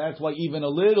hamur, and that's why even a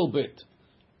little bit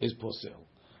is posel.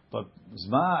 But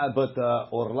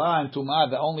orla and tumah,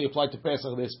 they only apply to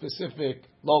Pesach. They're specific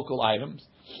local items.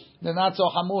 They're not so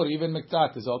hamur. Even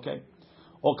miktat is okay.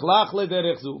 Oklach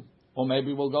lederech zu. Or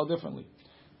maybe we'll go differently.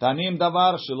 Tanim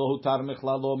davar shelo hutar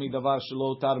mechlalo mi davar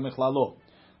shelo hutar mechlalo.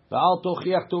 Ve'al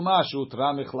tochiach tumah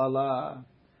shutra mechlala.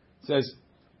 Says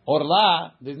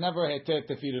orla. There's never a heter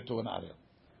to feed it to an arel.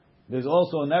 There's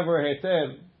also never a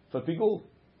heter for pigul.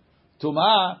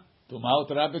 Tumah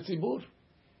utra betzibur.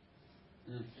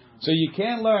 So you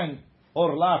can't learn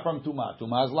orla from Tumah.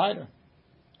 Tumah is lighter.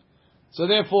 So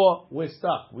therefore, we're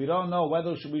stuck. We don't know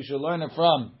whether we should learn it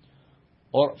from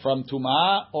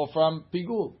Tumah or from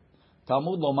Pigul.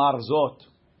 Talmud lomar zot.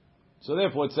 So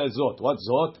therefore it says zot. What's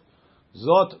zot?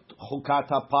 Zot chukat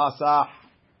hapasach.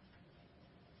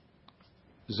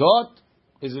 Zot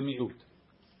is a mi'ut.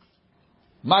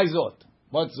 My zot.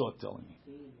 What's zot telling me?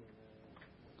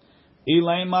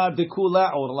 Ilaima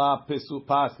dekula orla pesu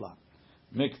pasla.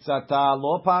 Miktzata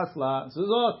lo pasla.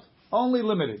 Zot. Only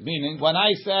limited. Meaning, when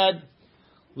I said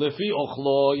lefi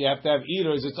ochlo, you have to have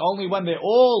eaters, it's only when they're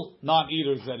all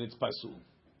non-eaters that it's pasul.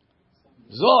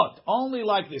 Zot. Only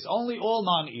like this. Only all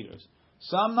non-eaters.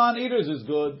 Some non-eaters is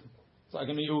good. It's like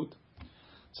a mi'ut.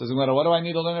 Says, what do I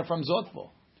need to learn it from Zot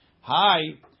for? Hi.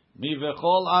 Mi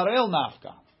vechol arel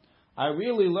nafka. I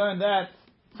really learned that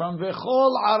from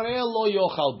vechol arel lo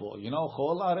yochal bo. You know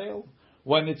chol arel?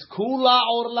 When it's kula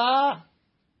orla,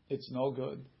 it's no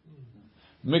good.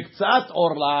 Miktzat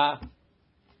orla,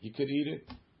 you could eat it.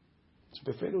 It's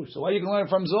beferush. So why you can learn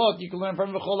from Zot? You can learn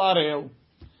from v'chol arel.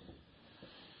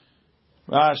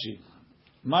 Rashi,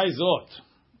 my Zot.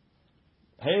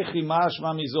 Heichi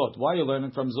mashma mizot. Why are you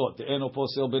learning from Zot? The eno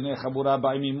posel b'nei chabura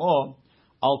ba'imimo.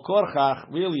 Al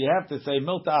korchach. Really, you have to say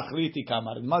milta achriti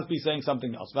kamar. It must be saying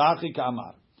something else. V'achi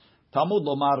kamar. Talmud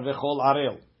lomar v'chol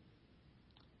arel.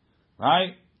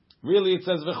 Right? Really, it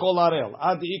says v'chol arel.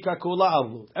 Ad ika kula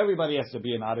arlut. Everybody has to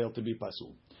be an arel to be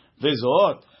pasul.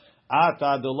 V'zot.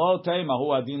 Ata delo tema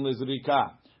hu adin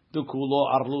lizrika. Du kulo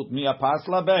arlut miya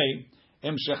pasla bei.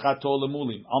 Im shechato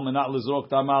lemulim. Al menat lizrok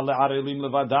tamar le'arelim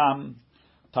levadam.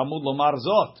 Talmud lomar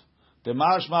zot.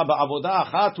 Demashma ba'avoda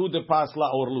achat hu de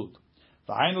pasla orlut.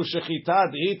 V'hainu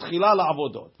shechita d'hi tchila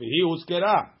la'avodot. V'hi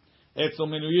uzkera. Etzo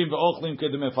menuyim ve'ochlim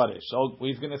kedemefaresh. So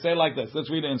he's going to say like this. Let's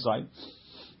read it inside.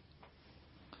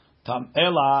 Tam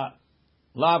ela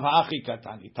lav ha'achi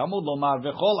katani. Talmud lomar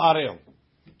v'chol arel.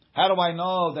 How do I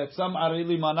know that some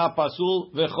arelim mana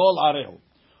pasul v'chol arel?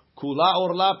 Kula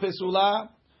orla pesula.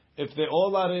 If they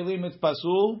all arelim it's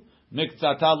pasul,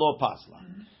 miktzata lo pasla.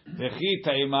 V'chi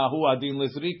teimahu adin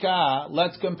lizrika.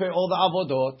 Let's compare all the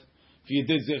avodot. If you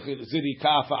did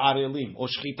zirika for arelim or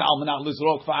shchita al menat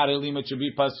lizrok for arelim, it should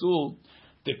be pasul.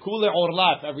 The kule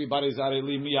orla, everybody's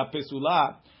arelim miya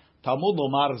pesula. Talmud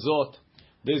lomar zot.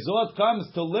 The zot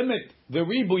comes to limit the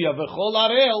ribuya v'chol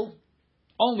arel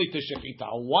only to shechita.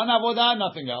 One avodah,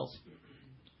 nothing else.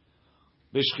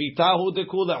 B'shchita hu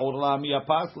dekule orla miya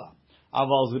pasla.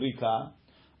 Aval zrika.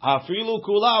 Afilu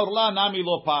kula orla nami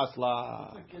lo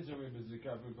pasla.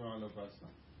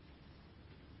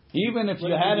 Even if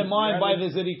you had in mind by the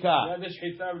zirika.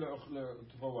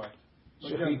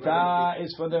 Shechita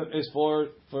is for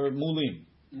mulim.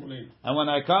 And when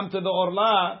I come to the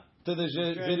orla, to the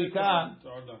zirika,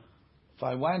 if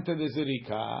I went to the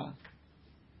zirika,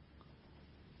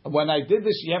 when I did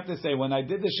this, you have to say, when I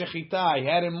did the shechita, I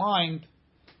had in mind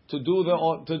to do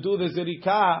the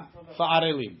zirika for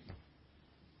arelim.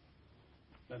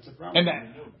 That's a problem.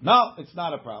 No, it's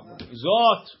not a problem.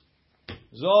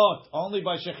 Zot, only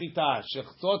by shechita.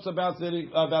 Thoughts about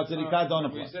zirika don't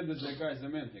apply. We said the zirika is the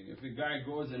main thing. If the guy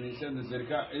goes and he said the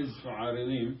zirika is for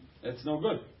arelim, that's no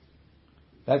good.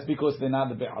 That's because they're not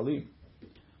the be'alim,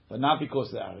 but not because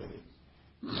they're arelim.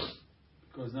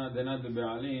 Because they're not the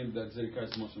be'alim, that zirika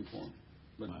is most important.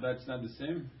 But that's not the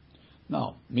same.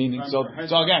 No, meaning so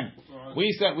again,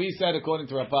 we said according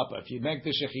to Rav Papa, if you make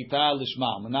the shechita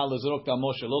lishma, manal lezrok tal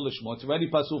Moshe lo lishmo, it's already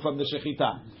pasul from the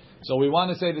shechita. So we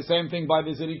want to say the same thing by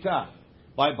the zirika,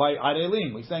 by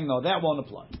arelim. We're saying no, that won't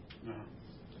apply.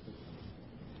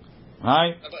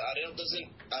 Right? But Arel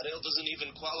doesn't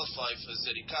even qualify for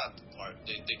zirikat part.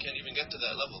 They can't even get to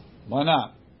that level. Why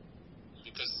not?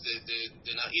 Because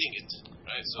they're not eating it,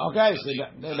 right? So okay, so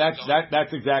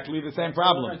that's exactly the same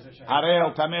problem.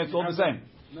 Arel, tameh, it's all the same.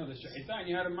 No, the shechita,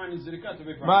 you had in mind is zirika to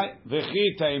be right.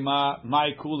 V'chi teima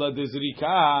my kula de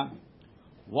zirika.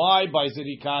 Why by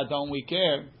zirika don't we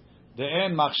care? The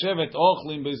en machshevet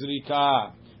ochlim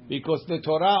bezrika, because the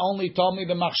Torah only told me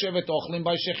the machshevet ochlim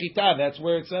by shechita. That's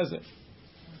where it says it.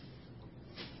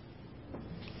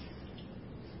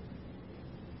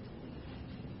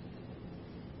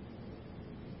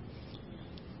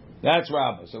 That's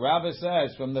Rabbah. So Rabbah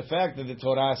says, from the fact that the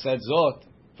Torah said Zot,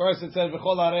 first it says,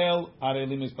 V'chol arel,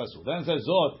 arelim is pasul. Then it says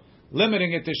Zot,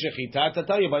 limiting it to Shechita, to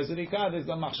tell you by Zirika,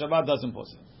 the Machshava doesn't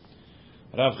possess.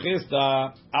 Rav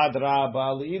Chisda, Ad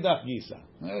Rabbah, L'idach Gisa.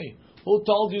 Hey, who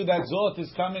told you that Zot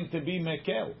is coming to be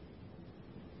Mekel?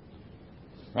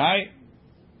 Right?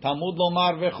 Talmud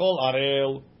Lomar V'chol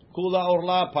arel, Kula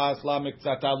orla pasla,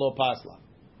 Miktzata lo pasla.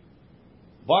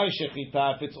 By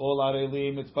shechita, if it's all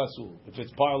arelim, it's pasul. If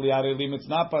it's partly arelim, it's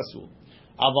not pasul.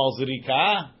 Aval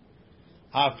zrika,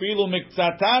 afilu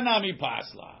miktzata nami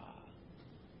pasla.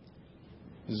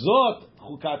 Zot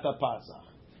chukata pasach.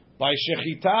 By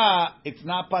shechita, it's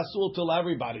not pasul till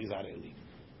everybody's arelim.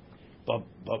 But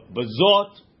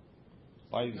zot,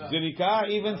 by zrika,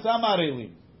 even some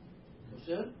arelim.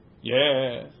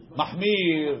 Yeah,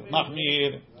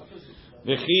 mahmir.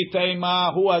 V'chi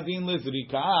teima hu adin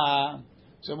lezrika.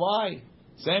 So why?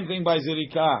 Same thing by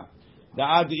zirika. The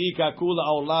adika kula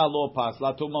aula lo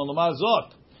pasla to maluma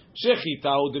zot.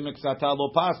 Shechita u demixata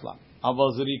lo pasla.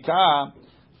 Aval zirika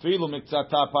filu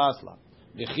mixata pasla.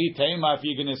 V'chi teima, if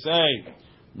you're going to say,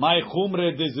 my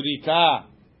chumre de zirika.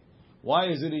 Why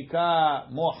is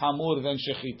zirika more hamur than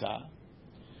shechita?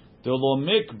 De lo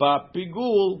mikba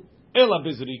pigul ela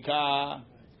bezrika.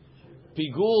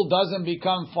 Pigul doesn't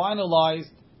become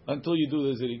finalized until you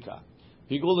do the zirika.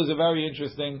 Pigul is a very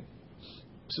interesting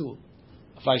psul.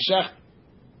 Fayshech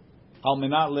al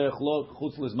menat le'echlot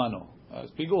chutz lezmano.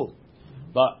 It's pigul,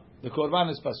 but the korban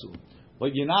is pasul.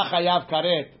 But you're not chayav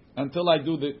karet until I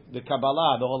do the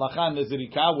kabbalah, the holacha, and the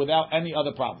zirika without any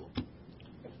other problem.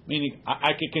 Meaning,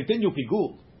 I can continue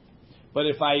pigul, but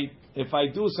if I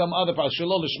do some other problem,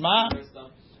 shelo lishma,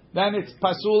 then it's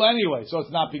pasul anyway, so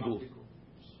it's not pigul.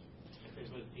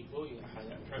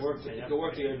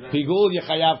 Pigul you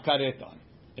chayav karet on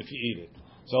if you eat it.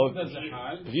 So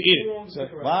if you eat it, so,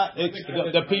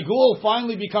 the pigul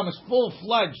finally becomes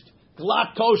full-fledged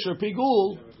glatt kosher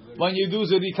pigul when you do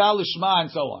zirika lishma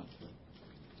and so on.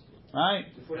 Right?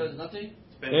 Nothing.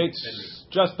 It's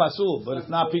just pasul, but it's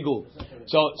not pigul.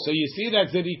 So you see that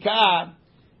zirika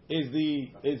is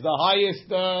the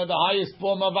highest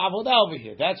form of avodah over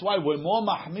here. That's why we're more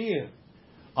mahmir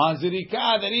on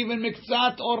zirika than even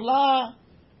miktzat orla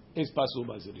is pasul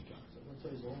by zirika.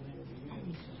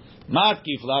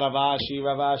 Matkif la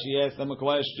Ravashi asked them a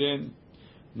question.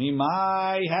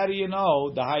 Mimai, how do you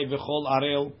know the hay v'chol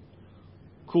arel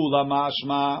kula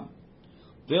mashma?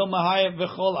 Dil mahai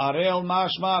v'chol arel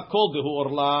mashma kol dehu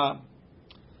orla.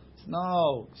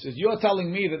 No, he says you're telling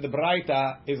me that the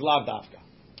Braita is lav dafka.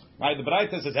 Right? The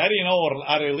Braita says, how do you know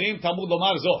arelim Talmud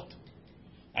lomar zot?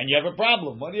 And you have a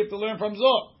problem. What do you have to learn from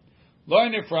zot?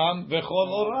 Learn it from v'chol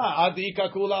orla adika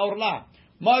kula orla.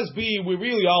 Must be we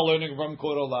really are learning from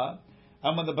Korola,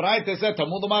 and when the Braita said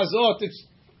Talmud Mazot,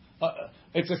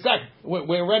 it's a second.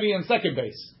 We're already in second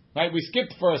base, right? We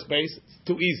skipped first base; it's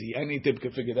too easy. Any tip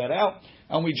could figure that out,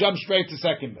 and we jump straight to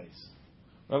second base.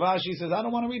 Rav Ashi says, I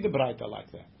don't want to read the Braita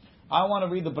like that. I want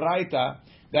to read the Braita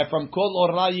that from Kol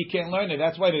Orla you can't learn it.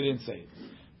 That's why they didn't say it.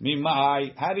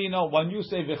 Mimai, how do you know when you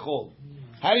say V'chol?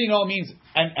 How do you know it means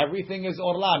and everything is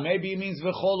Orla? Maybe it means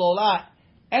V'chol Orla.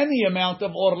 Any amount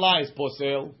of Orla is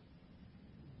posel.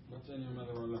 What's any amount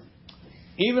of Orla?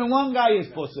 Even one guy is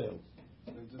posel.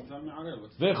 Tell me Arel.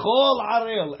 V'chol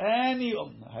Arel. Any.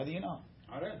 How do you know?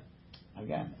 Arel.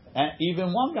 Again,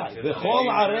 even one guy. V'chol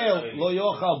Arel lo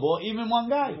yochal bo. Even one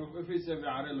guy. If he said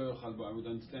Arel lo yochal bo, I would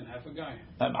understand half a guy.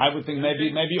 I would think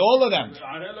maybe all of them.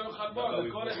 Arel lo yochal bo. They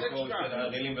call it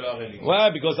extra.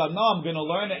 Well, because I'm going to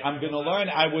learn it.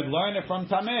 I would learn it from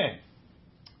Tameh.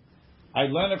 I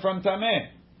learn it from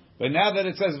Tameh. But now that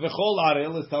it says V'chol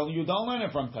Arel, it's telling you don't learn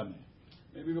it from Tameh.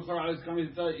 Maybe V'chol Arel is coming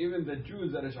to tell you even the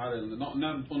Jews that is Arel, not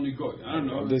only Goy. I don't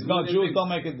know. There's no Jews don't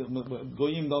make it.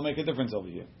 Goyim don't make a difference over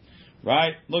here.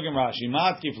 Right? Look in Rashi.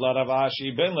 Matkif l'Rav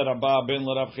Ashi ben l'Rabba ben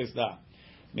l'Rav Chisda.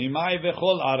 Mimai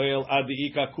v'chol arel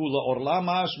adiika kula orla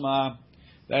mashma.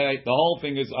 The whole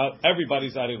thing is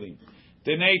everybody's arelim.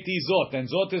 Teneiti zot, and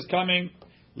zot is coming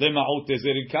lema'ut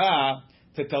zerika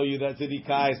to tell you that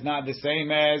zerika is not the same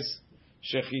as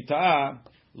shechita.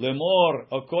 Lemor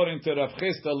according to Rav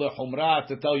Chisda lechumra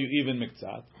to tell you even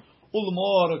miktzat.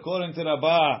 Ulmor according to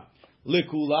Rabba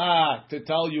lekula to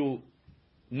tell you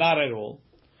not at all.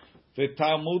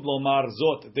 V'talmud lomar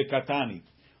zot dekatani.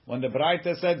 When the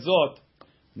Braita said zot,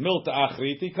 milta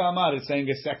achriti kamar, it's saying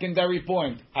a secondary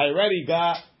point. I already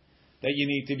got that you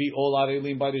need to be all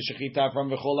arelim by the shechita from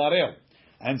v'chol arel,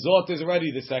 and zot is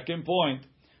already the second point.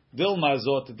 Dilma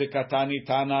zot dekatani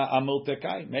tana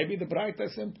amiltekai. Maybe the Braita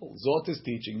is simple. Zot is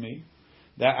teaching me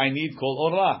that I need kol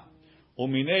orla.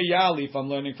 Umine yali, if I'm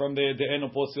learning from the eno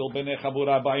posil bene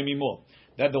chabura ba'imimo,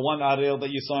 that the one arel that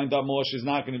you signed up Moshe is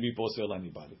not going to be posil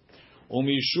anybody.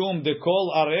 Umishum de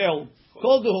kol arel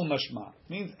kol dehu mashma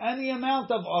means any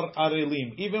amount of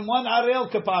arelim, even one arel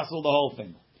could passel the whole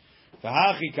thing.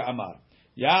 V'hachi ka'amar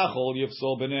yachol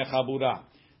yifsol b'nei chabura.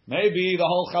 Maybe the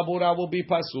whole chabura will be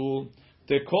pasul.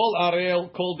 De kol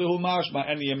arel kol dehu mashma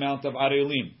any amount of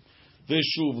arelim.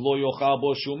 V'shuv lo yochal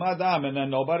bo shum adam, and then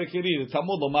nobody can read it.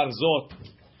 Talmud lomar zot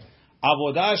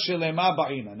avodah shelema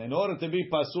ba'inan. In order to be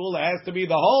pasul, it has to be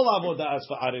the whole avodah as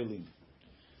for arelim.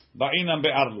 Ba'inan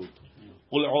be'arlut.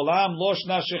 Ul'olam lo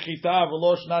shna shechita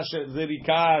v'lo shna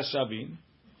zerika shavin.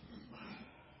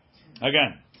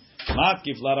 Again,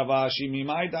 matkif l'Rav Ashi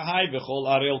mimai dahai v'chol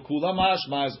arel kula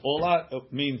mashma, as all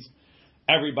means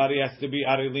everybody has to be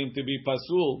arelim to be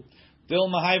pasul. Dil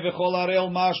mahai v'chol arel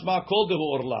mashma kol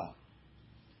dehu orla.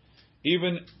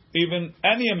 Even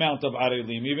any amount of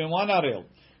arelim, even one arel.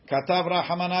 Katav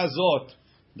Rahamana zot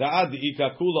da'ad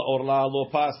ika kula orla lo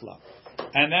pasla.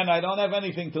 And then I don't have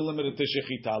anything to limit it to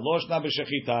shechita. Loshna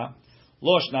b'shechita,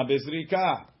 loshna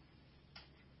b'zrika.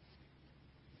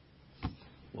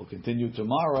 We'll continue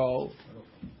tomorrow.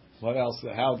 What else?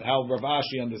 How Rav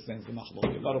Ashi understands the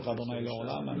machlok. Baruch Adonai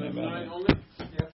le'olam. Amen.